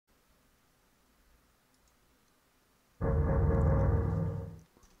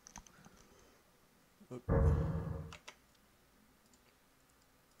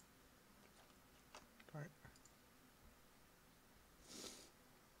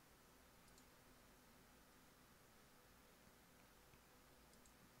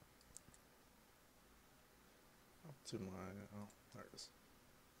to my... Oh, there it is.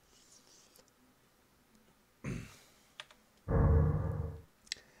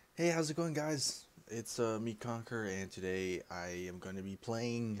 Hey, how's it going, guys? It's me, Conquer, and today I am going to be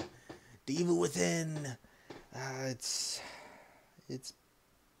playing The Evil Within. It's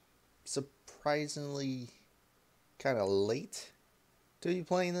surprisingly kind of late to be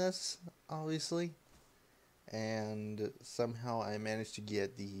playing this, obviously. And somehow I managed to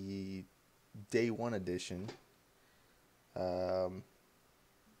get the Day 1 edition. I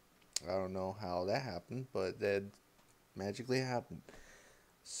don't know how that happened, but that magically happened.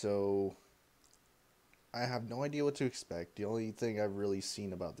 So I have no idea what to expect. The only thing I've really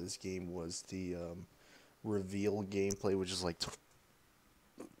seen about this game was the reveal gameplay, which is like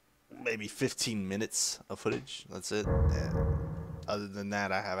maybe 15 minutes of footage. That's it. And other than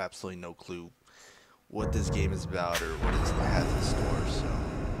that, I have absolutely no clue what this game is about or what it has in store. So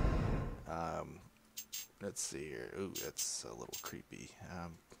let's see here. Ooh, that's a little creepy.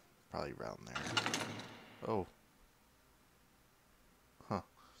 Probably around there. Oh. Huh.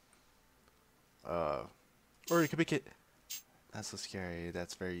 Or it could be kid. That's so scary.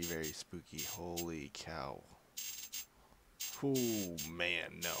 That's very, very spooky. Holy cow. Oh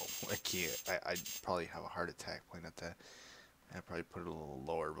man, no. I can't. I'd probably have a heart attack playing at that. I'd probably put it a little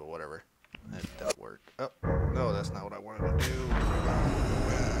lower, but whatever. That doesn't work. Oh, no, that's not what I wanted to do.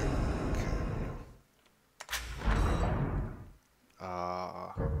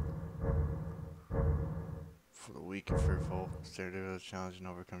 For the weak and fearful, stare to the challenge and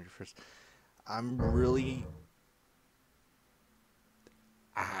overcome your first. I'm really.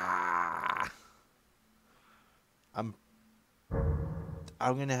 I'm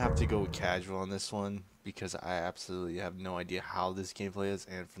gonna have to go with casual on this one because I absolutely have no idea how this gameplay is,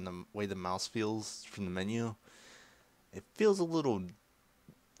 and from the way the mouse feels from the menu, it feels a little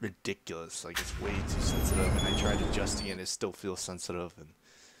ridiculous. Like it's way too sensitive, and I tried adjusting it, it still feels sensitive, and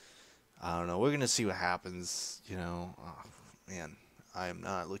I don't know. We're gonna see what happens. You know, oh, man, I am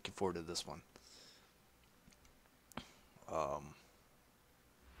not looking forward to this one. That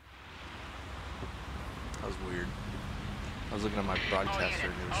was weird. I was looking at my broadcaster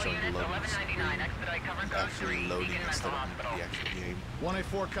and it was showing the loading. Actually loading instead of the actual game.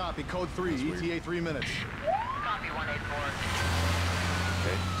 184 copy, code 3, ETA 3 minutes. Copy 184.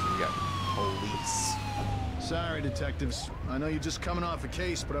 Okay, so we got police. Sorry, detectives. I know you're just coming off a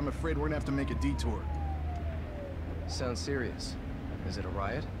case, but I'm afraid we're gonna have to make a detour. Sounds serious. Is it a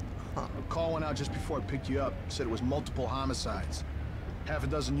riot? Huh. A call went out just before I picked you up. Said it was multiple homicides. Half a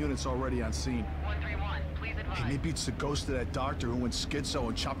dozen units already on scene. 131, please advise. Hey, maybe it's the ghost of that doctor who went schizo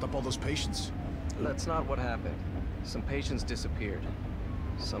and chopped up all those patients. That's not what happened. Some patients disappeared.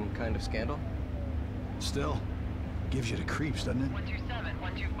 Some kind of scandal? Still, gives you the creeps, doesn't it? 127,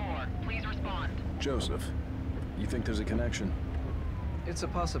 124, please respond. Joseph, you think there's a connection? It's a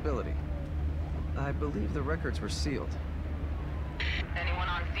possibility. I believe the records were sealed. Anyone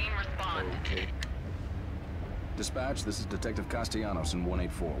on scene, respond. Okay. Dispatch, this is Detective Castellanos in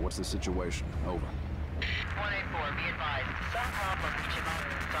 184. What's the situation? Over. 184, be advised. Some problem reaching on the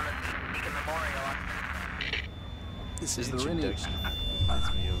Beacon Memorial. This Is there any- introduction reminds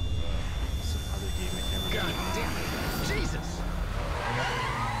me of some other game I can't remember. God damn it! Jesus!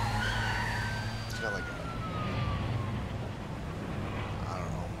 It's got like a, I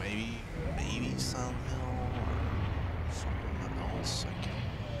don't know, maybe Silent Hill or something else. I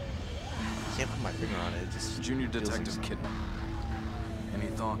can't put my finger on it. It just Junior feels like Detective Kidman. Any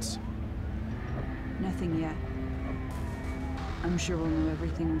thoughts? Nothing yet. I'm sure we'll know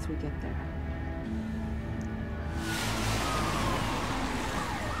everything once we get there.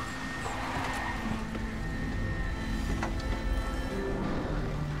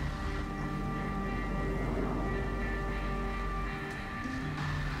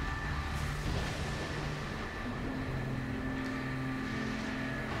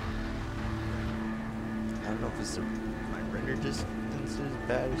 I don't know if it's my render distance is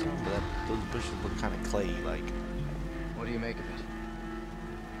bad or something, but those bushes look kind of clay like. What do you make of it?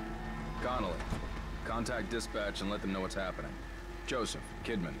 Connolly, contact dispatch and let them know what's happening. Joseph,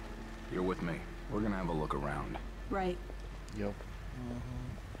 Kidman, you're with me. We're gonna have a look around. Right. Yep.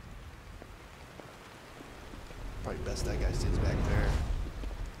 Probably best that guy stays back there.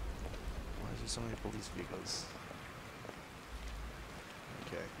 Why is there so many police vehicles?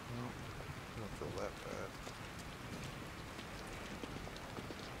 Okay. Well, I don't feel that bad.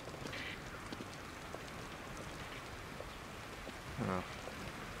 Huh.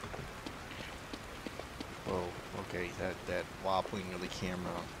 Whoa, okay, that wobbling of the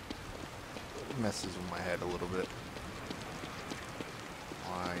camera messes with my head a little bit.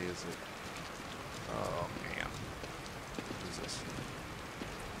 Why is it? Oh man. this?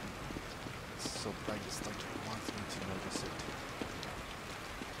 It's so bright, it's like it wants me to notice it.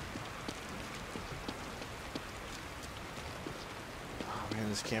 Oh man,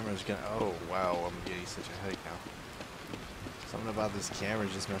 this camera's gonna... Oh wow, I'm getting such a headache now. Something about this camera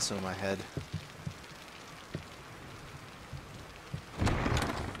just messing with my head.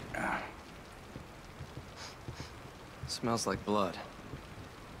 Smells like blood.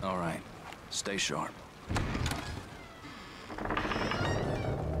 All right, stay sharp.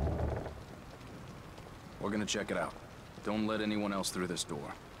 We're gonna check it out. Don't let anyone else through this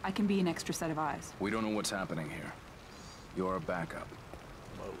door. I can be an extra set of eyes. We don't know what's happening here. You're a backup.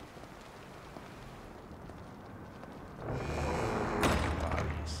 Whoa.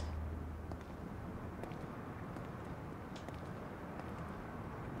 Bodies.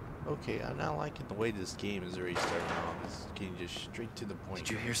 Okay, I'm not liking the way this game is already starting off. It's getting just straight to the point. Did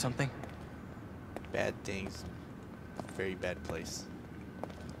you hear something? Bad things. Very bad place.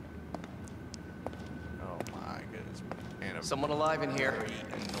 Oh my goodness. And a Someone alive in here. very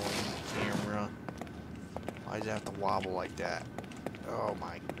annoying camera. Why does it have to wobble like that? Oh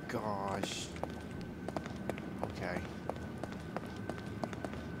my gosh. Okay.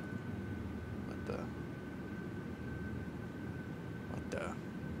 What the? What the?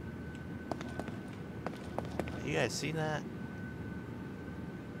 You guys seen that?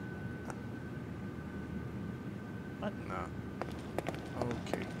 What? No.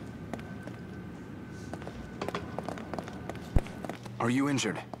 Okay. Are you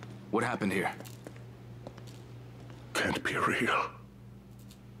injured? What happened here? Can't be real.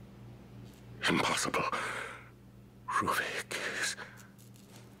 Impossible. Ruvik is...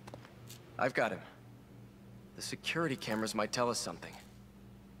 I've got him. The security cameras might tell us something.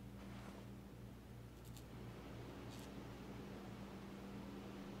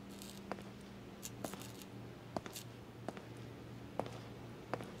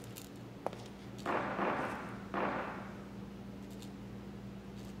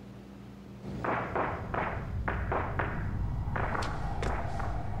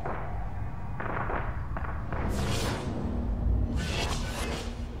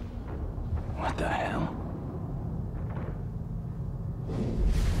 What the hell?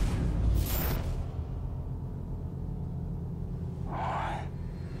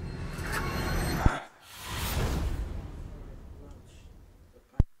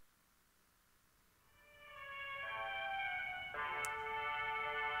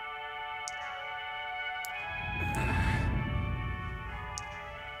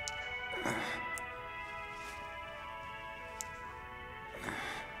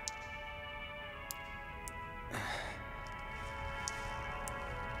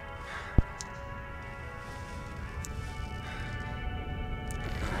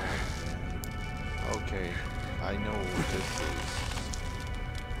 Okay, I know what this is.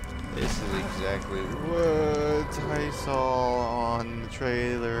 This is exactly what I saw on the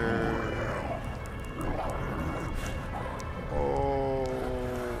trailer. Oh,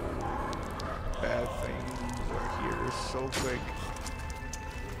 bad things are here so quick.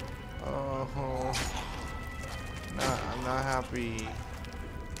 Oh, I'm not happy.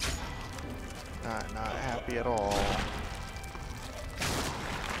 Not happy at all.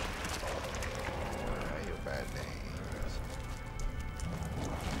 Bad things.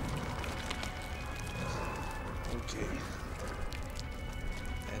 Okay.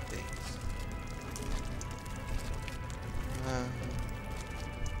 Bad things.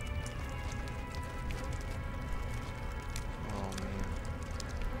 Oh man.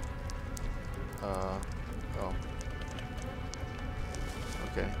 Oh.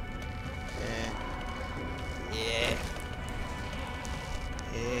 Okay. Yeah.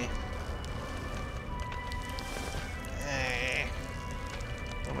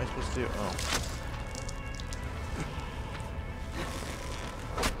 What am I supposed to do? Oh.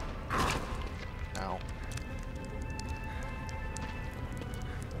 Ow.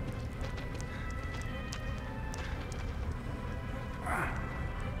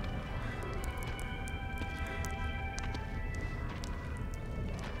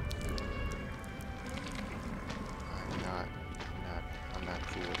 I'm not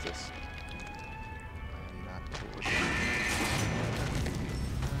cool with this. I'm not cool with this.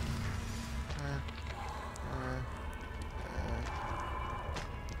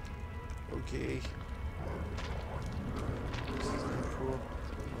 Okay. This is not cool.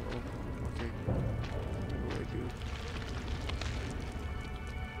 Oh, okay. What do I do?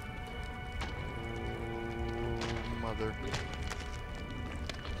 Oh, mother. Oh,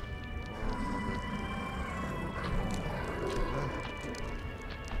 mother.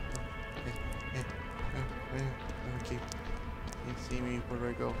 Okay. do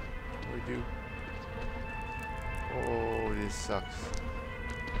I go? What do I do? Oh, this sucks.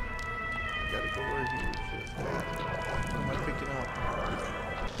 Gotta go where he is. What am I picking up?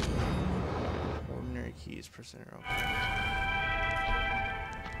 Ordinary keys, percenter. Okay.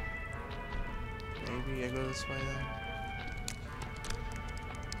 Maybe I go this way then.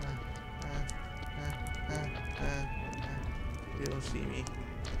 You don't see me.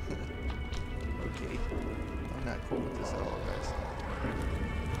 Okay. I'm not cool with this at all, guys.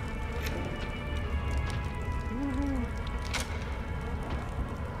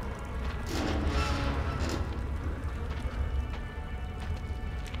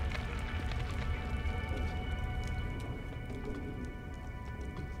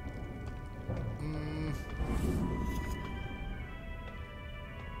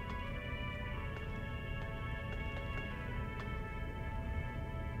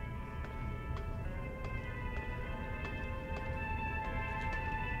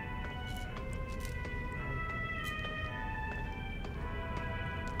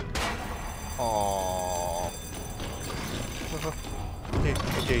 Aww.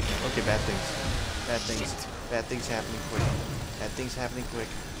 Okay, bad things happening quick.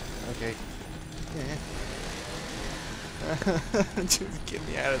 Okay. Just get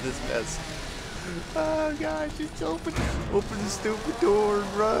me out of this mess. Oh god, just open the stupid door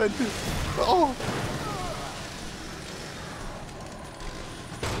and run. Oh.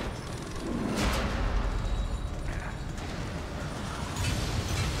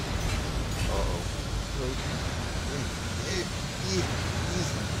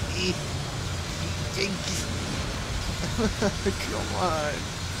 Come on.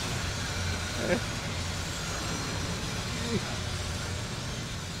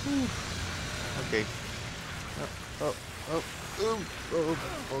 Okay.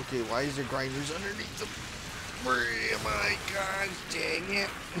 Okay, why is there grinders underneath them? Oh my gosh, dang it.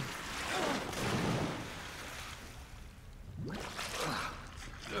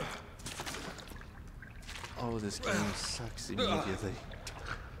 Oh, this game sucks immediately.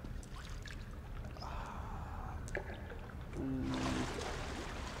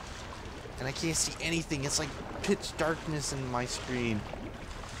 And I can't see anything. It's like pitch darkness in my screen.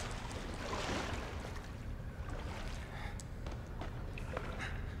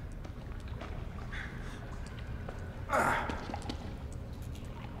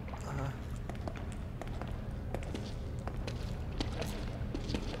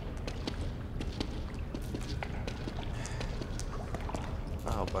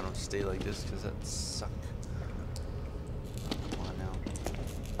 I hope I don't stay like this because that sucks. Come on now.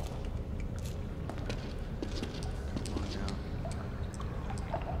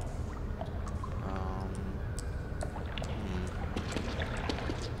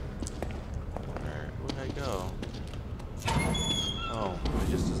 Where'd I go? Oh, it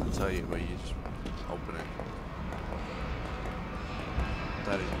just doesn't tell you, but you just open it.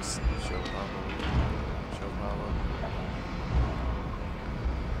 That is just show pop-up.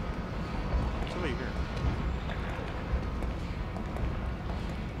 Somebody here.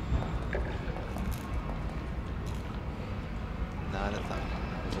 Not a thing.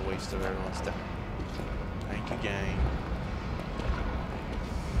 It was a waste of everyone's time. Thank you, gang.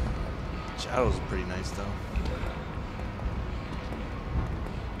 Shadows are pretty nice, though.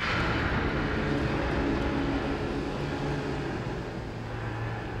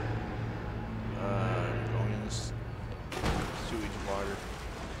 Going in this sewage water.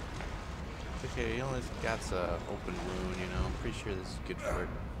 It's okay, he only got an open wound, you know. I'm pretty sure this is good for it.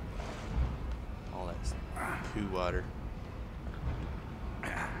 All that poo water.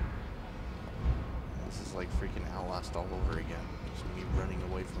 This is like freaking Outlast all over again. Just me running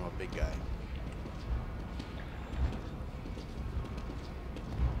away from a big guy.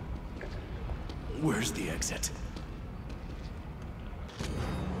 Where's the exit?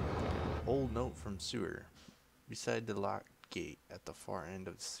 Old note from sewer. Beside the locked gate at the far end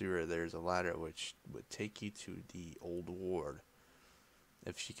of the sewer, there's a ladder which would take you to the old ward.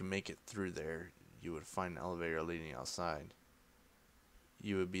 If she can make it through there, you would find an elevator leading outside.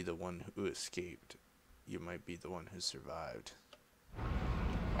 You would be the one who escaped. You might be the one who survived.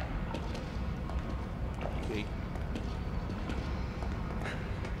 Okay.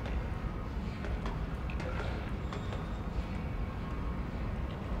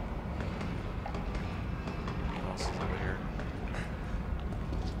 What else is over here?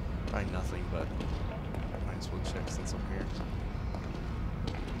 Probably nothing, but might as well check since I'm here.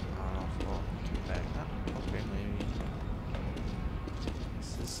 Well, get back. Okay, maybe. Is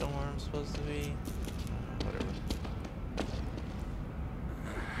this somewhere I'm supposed to be? Whatever.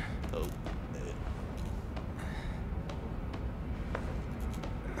 Oh.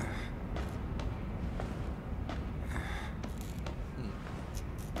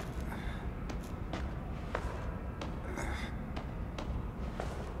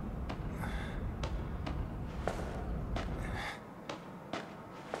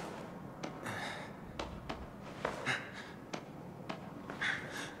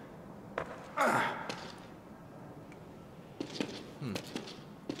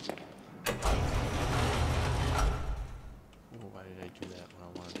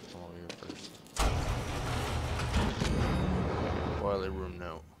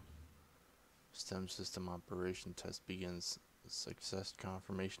 Stem system operation test begins. Success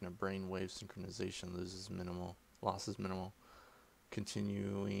confirmation of brainwave synchronization losses minimal.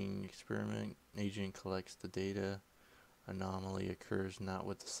 Continuing experiment. Agent collects the data. Anomaly occurs not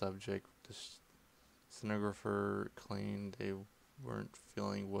with the subject. The stenographer claimed they weren't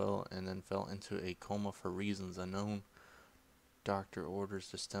feeling well and then fell into a coma for reasons unknown. Doctor orders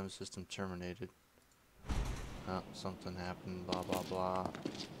the stem system terminated. Oh, something happened, blah blah blah.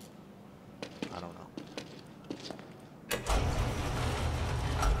 I don't know.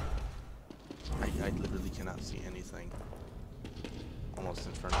 I literally cannot see anything. Almost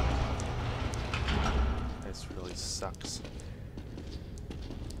in front of me. This really sucks.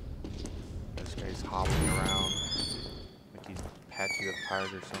 This guy's hobbling around like he's patchy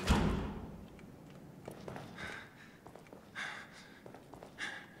apart or something.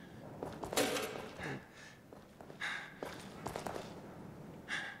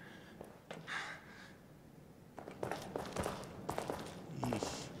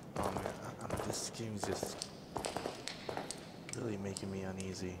 This game's just really making me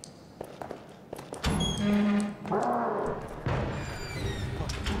uneasy.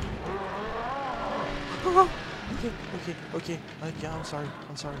 Okay. Yeah, I'm sorry.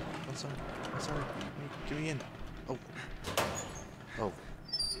 Get me in. Oh.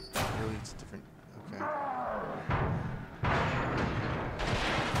 Really, it's different. Okay.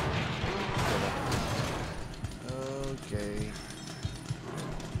 Okay.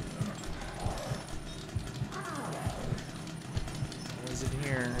 In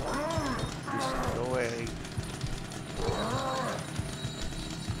here. Just go away.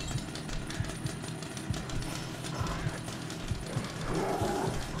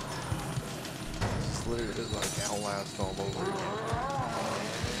 This is literally like Outlast all over again.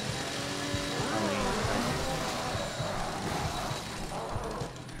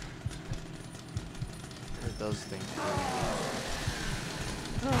 It does things to me.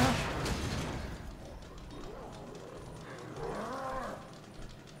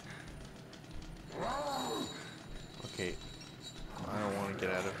 Okay, I don't want to get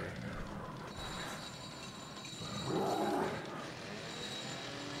out of here.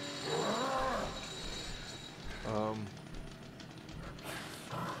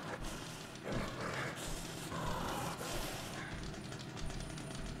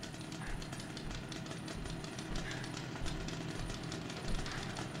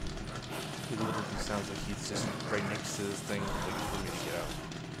 He literally sounds like he's just right next to this thing, waiting for me to get out.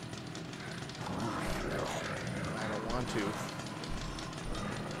 I don't want to.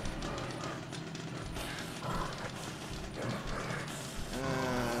 I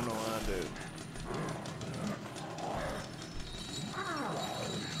don't want to.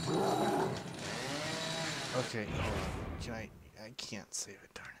 Okay, hold on. Can I can't save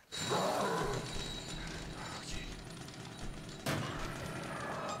it, darn it. Okay.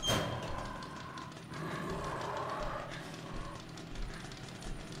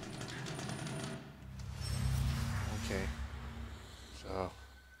 Okay.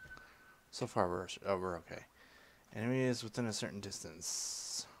 So far we're okay. Enemy is within a certain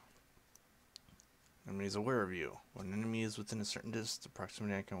distance. Enemy is aware of you. When an enemy is within a certain distance, the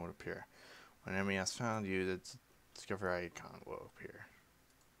proximity icon will appear. When an enemy has found you, the discover icon will appear.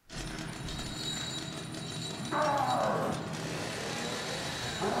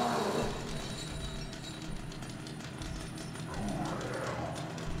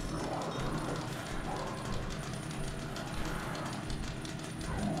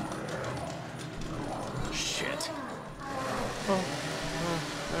 Shit.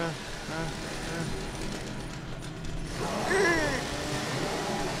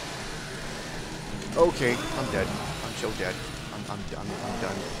 Okay, I'm dead. I'm so dead. I'm done. I'm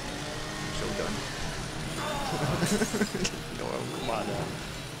so done. No, come on now.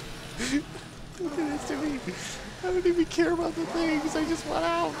 Look at this to me. I don't even care about the things. I just want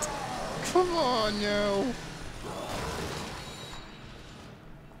out. Come on now.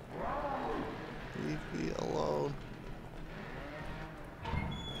 Leave me alone.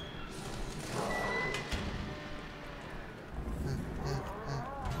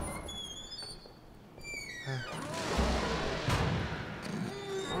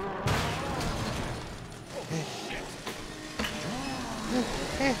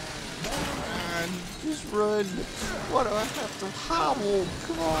 Just run. Why do I have to hobble?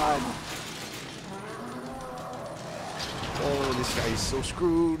 Come on. Oh, this guy is so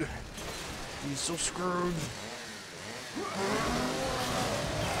screwed. He's so screwed.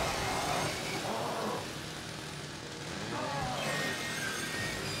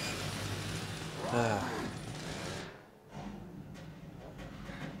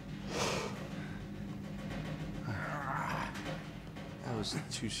 was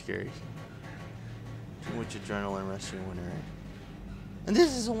too scary. Too much adrenaline rushing when you're. And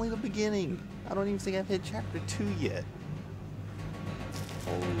this is only the beginning. I don't even think I've hit chapter 2 yet.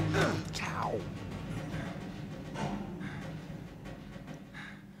 Holy cow.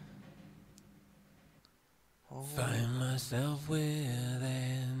 Oh. Find myself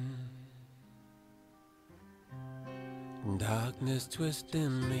within darkness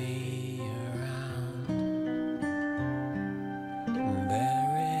twisting me around.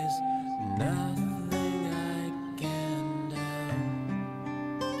 There is nothing I can do.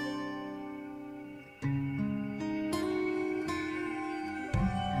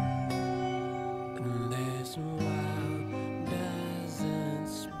 And this world doesn't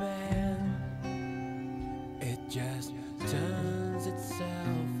spin, it just turns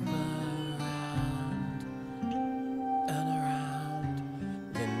itself around and around.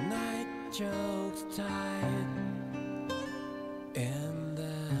 The night chokes tight in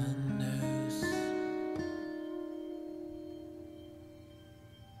the noose.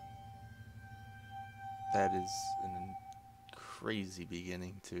 That is an crazy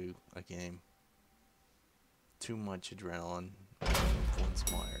beginning to a game. Too much adrenaline in one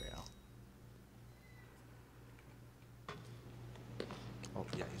small area. Oh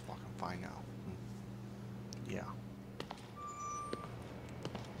yeah, he's walking fine now. Yeah.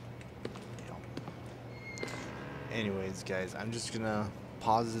 Anyways, guys, I'm just gonna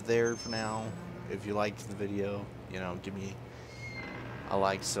pause it there for now. If you liked the video, you know, give me a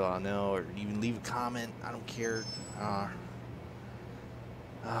like so I'll know, or even leave a comment. I don't care.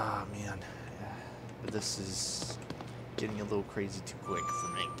 Man, this is getting a little crazy too quick for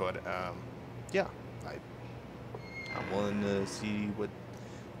me. But yeah, I'm willing to see what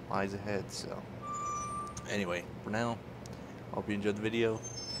lies ahead. So anyway, for now, hope you enjoyed the video,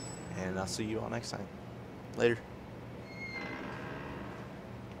 and I'll see you all next time. Later.